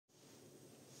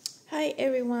Hi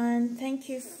everyone, thank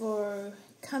you for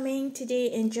coming today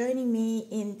and joining me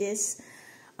in this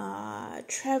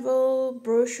travel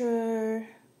brochure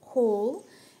haul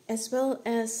as well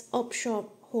as op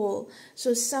shop haul.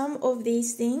 So some of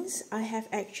these things I have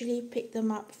actually picked them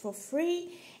up for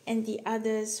free and the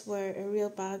others were a real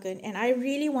bargain, and I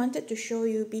really wanted to show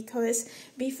you because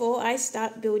before I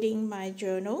start building my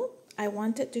journal I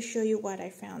wanted to show you what I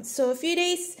found. So a few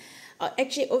days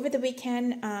actually over the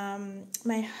weekend,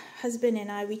 my husband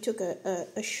and we took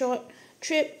a short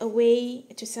trip away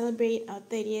to celebrate our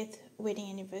 30th wedding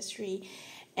anniversary,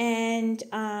 and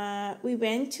we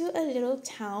went to a little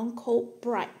town called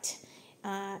Bright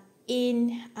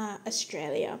in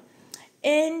Australia,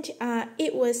 and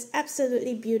it was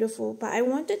absolutely beautiful. But I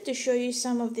wanted to show you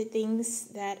some of the things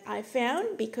that I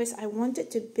found because I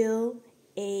wanted to build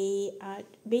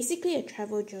basically a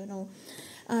travel journal.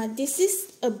 This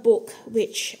is a book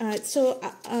which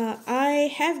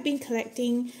I have been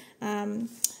collecting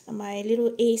my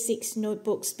little A6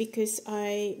 notebooks because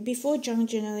before junk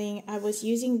journaling I was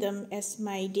using them as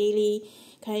my daily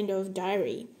kind of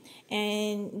diary,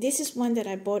 and this is one that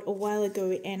I bought a while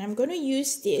ago, and I'm going to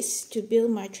use this to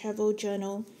build my travel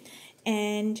journal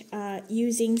and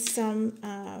using some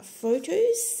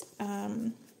photos.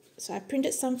 So I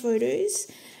printed some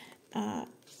photos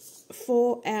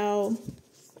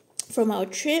from our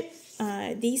trip.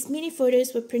 These mini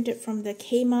photos were printed from the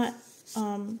Kmart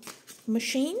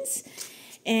machines,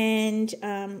 and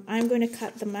I'm going to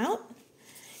cut them out,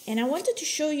 and I wanted to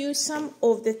show you some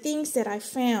of the things that I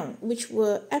found which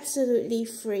were absolutely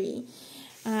free.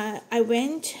 We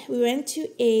went to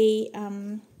a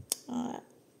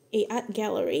art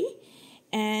gallery,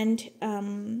 and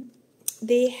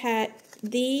they had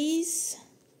these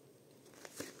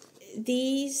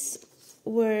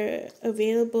were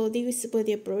available. These were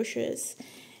their brochures,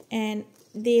 and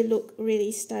they look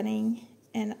really stunning,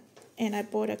 and I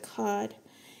bought a card,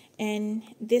 and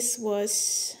this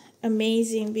was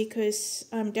amazing because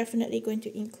I'm definitely going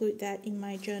to include that in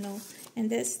my journal.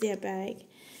 And that's their bag.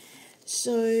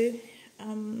 So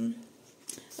I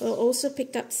also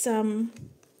picked up some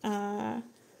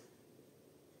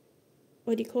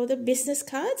business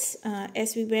cards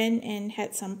as we went and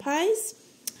had some pies.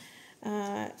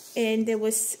 And there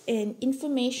was an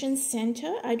information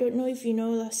center. I don't know if you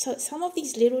know, some of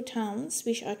these little towns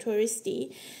which are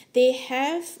touristy, they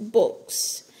have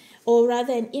books, or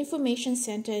rather an information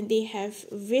center, and they have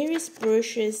various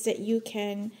brochures that you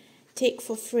can take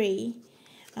for free.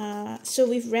 So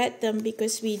we've read them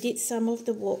because we did some of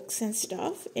the walks and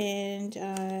stuff, and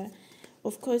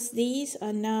of course these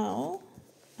are now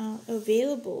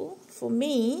available for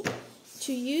me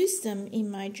to use them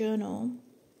in my journal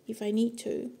if I need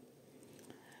to.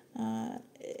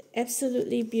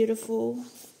 Absolutely beautiful,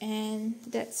 and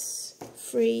that's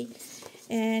free.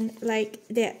 And like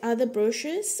there are other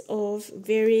brochures of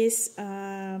various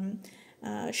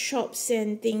shops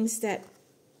and things that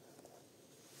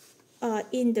are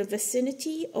in the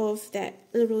vicinity of that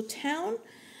little town,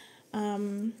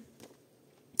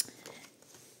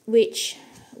 which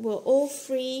were all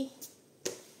free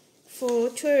for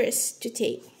tourists to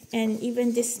take. And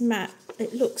even this map,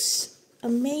 it looks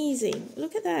amazing.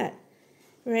 Look at that,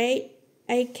 right?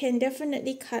 I can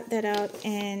definitely cut that out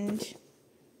and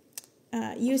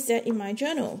use that in my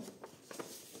journal.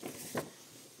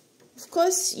 Of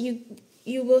course, you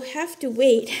will have to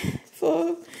wait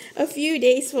for a few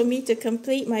days for me to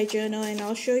complete my journal, and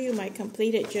I'll show you my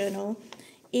completed journal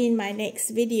in my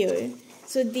next video.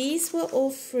 So these were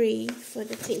all free for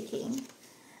the taking.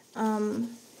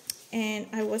 And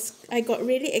I got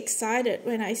really excited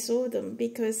when I saw them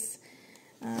because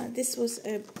this was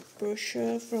a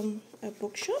brochure from a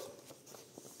bookshop,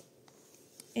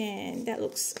 and that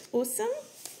looks awesome.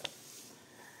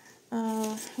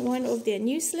 One of their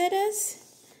newsletters,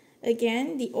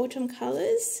 again the autumn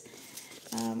colors.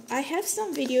 I have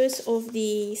some videos of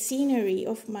the scenery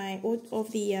of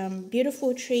the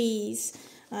beautiful trees,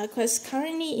 because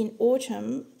currently in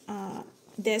autumn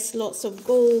there's lots of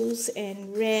golds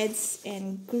and reds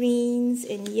and greens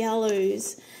and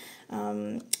yellows.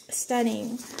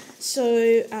 Stunning. So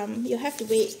you'll have to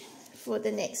wait for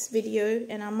the next video,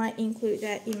 and I might include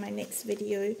that in my next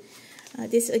video.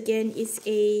 This again is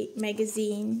a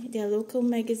magazine, their local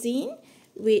magazine,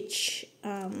 which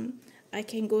I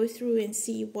can go through and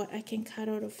see what I can cut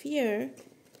out of here,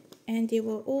 and they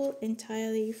were all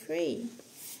entirely free.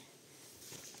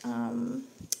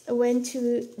 I went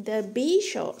to the bee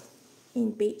shop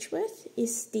in Beechworth.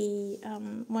 Is the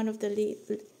one of the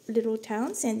little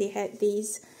towns, and they had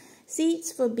these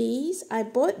seeds for bees. I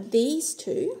bought these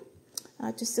two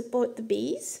to support the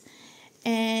bees,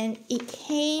 and it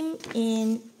came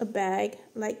in a bag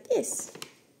like this.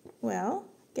 Well,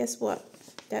 guess what?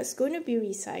 That's going to be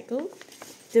recycled.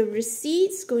 The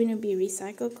receipt's going to be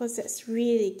recycled because that's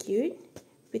really cute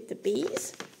with the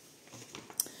bees.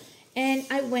 And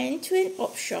I went to an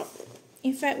op shop.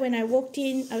 In fact, when I walked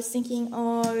in, I was thinking,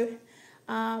 oh,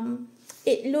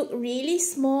 it looked really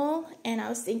small, and I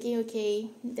was thinking, okay,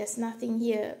 there's nothing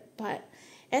here. But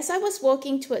as I was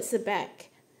walking towards the back,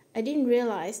 I didn't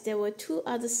realize there were two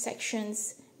other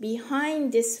sections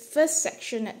behind this first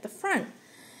section at the front.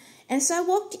 And so I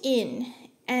walked in,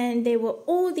 and there were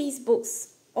all these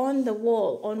books on the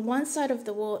wall, on one side of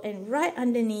the wall, and right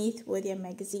underneath were their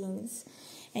magazines.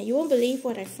 And you won't believe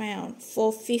what I found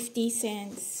for 50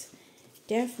 cents.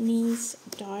 Daphne's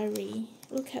diary.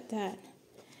 Look at that.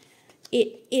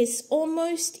 It is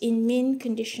almost in mint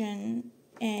condition,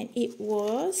 and it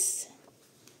was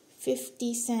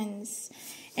 50 cents.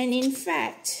 And in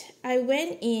fact, I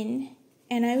went in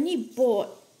and I only bought,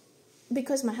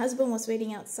 because my husband was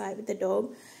waiting outside with the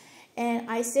dog, and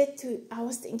I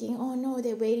was thinking, oh no,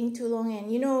 they're waiting too long.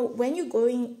 And you know, when you're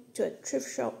going to a thrift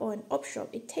shop or an op shop,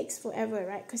 it takes forever,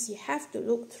 right? Because you have to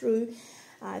look through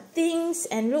things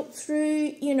and look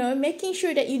through, you know, making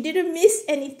sure that you didn't miss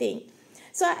anything.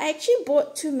 So I actually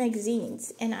bought 2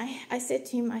 magazines, and I said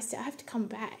to him, I have to come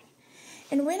back.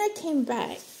 And when I came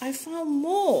back, I found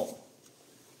more.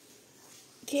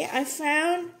 Okay, I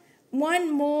found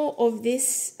one more of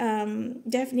this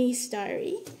Daphne's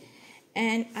diary.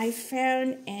 And I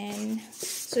found,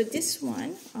 so this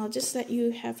one, I'll just let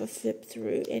you have a flip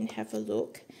through and have a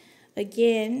look.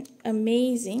 Again,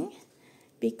 amazing,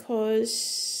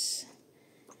 because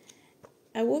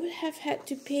I would have had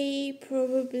to pay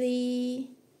probably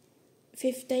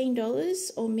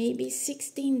 $15 or maybe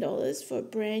 $16 for a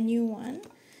brand new one.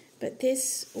 But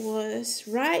this was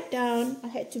right down. I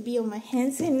had to be on my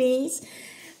hands and knees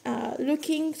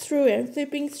looking through and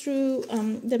flipping through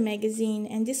the magazine.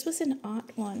 And this was an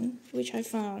art one, which I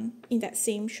found in that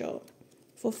same shop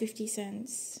for 50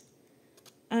 cents.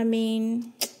 I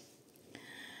mean,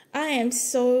 I am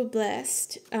so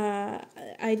blessed.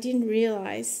 I didn't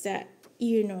realize that,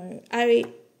 you know, I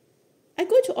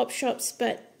go to op shops,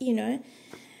 but, you know,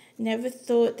 never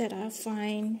thought that I'll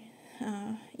find,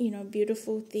 you know,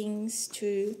 beautiful things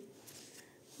to...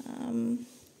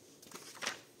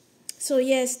 So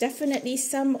yes, definitely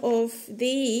some of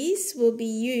these will be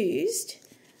used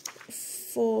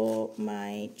for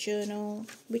my journal,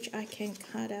 which I can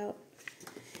cut out.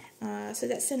 So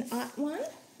that's an art one.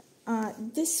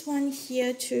 This one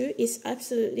here too is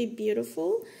absolutely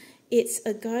beautiful. It's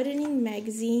a gardening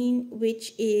magazine,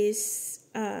 which is,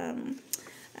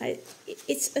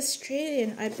 it's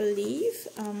Australian, I believe,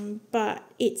 but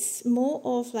it's more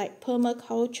of like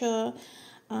permaculture,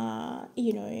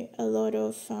 you know, a lot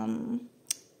of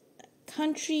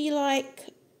country-like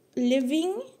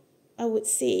living, I would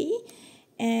say,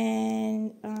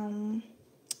 and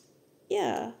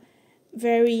yeah,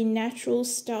 very natural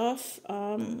stuff,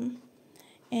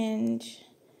 and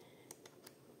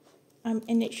I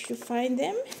managed to find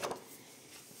them.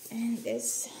 And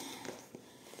there's,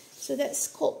 so that's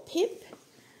called Pip,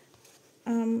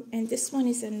 and this one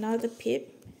is another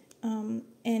Pip.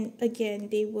 And again,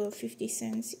 they were 50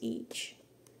 cents each.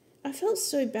 I felt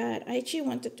so bad. I actually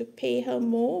wanted to pay her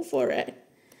more for it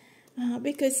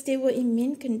because they were in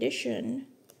mint condition.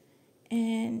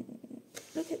 And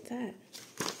look at that.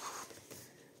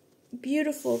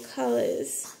 Beautiful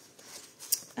colors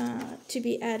to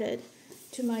be added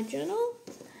to my journal.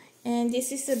 And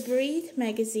this is a Breathe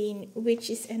magazine, which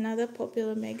is another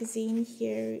popular magazine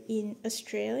here in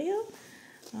Australia.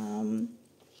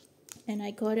 And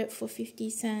I got it for 50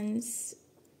 cents.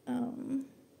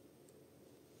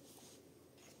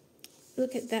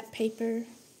 Look at that paper.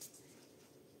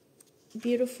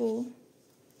 Beautiful,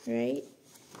 right?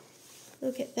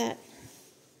 Look at that.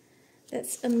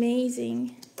 That's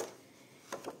amazing.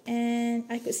 And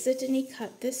I could certainly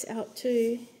cut this out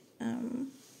too.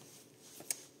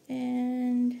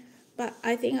 But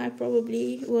I think I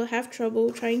probably will have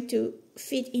trouble trying to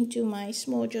fit into my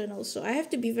small journal. So I have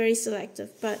to be very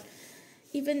selective. But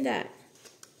even that,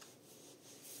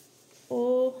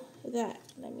 or that,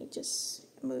 let me just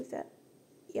move that.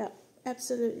 Yeah,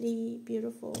 absolutely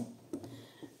beautiful.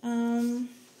 And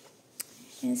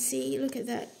see, look at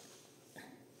that.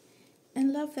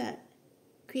 And love that.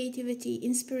 Creativity,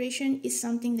 inspiration is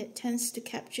something that tends to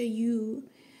capture you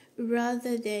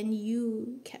rather than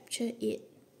you capture it.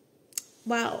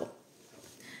 Wow.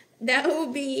 That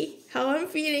will be how I'm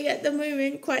feeling at the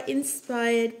moment, quite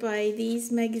inspired by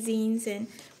these magazines and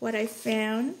what I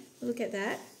found. Look at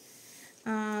that.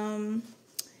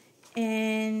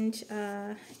 and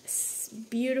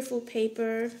beautiful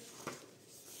paper.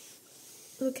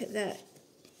 Look at that,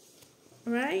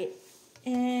 right?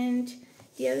 And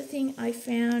the other thing I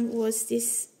found was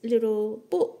this little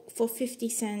book for 50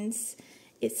 cents.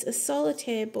 It's a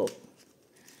solitaire book,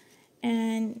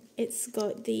 and it's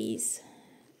got these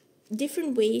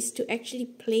different ways to actually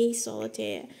play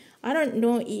solitaire. I don't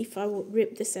know if I would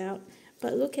rip this out,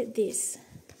 but look at this.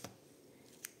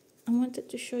 I wanted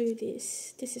to show you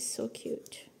this. This is so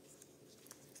cute.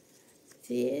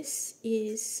 This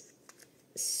is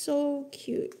so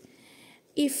cute.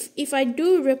 If I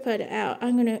do rip it out,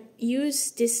 I'm gonna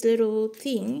use this little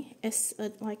thing as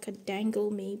like a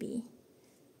dangle maybe.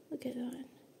 Look at that.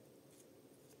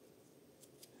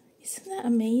 Isn't that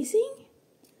amazing?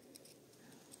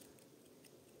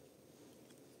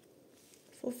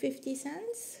 For 50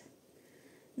 cents.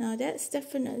 Now that's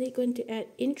definitely going to add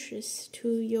interest to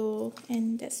your,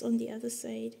 and that's on the other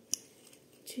side,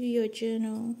 to your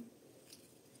journal.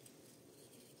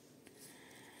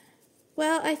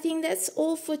 Well, I think that's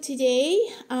all for today.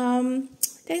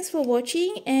 Thanks for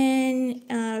watching, and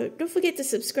don't forget to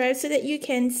subscribe so that you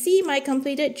can see my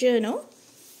completed journal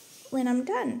when I'm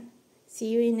done. See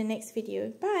you in the next video.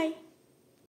 Bye.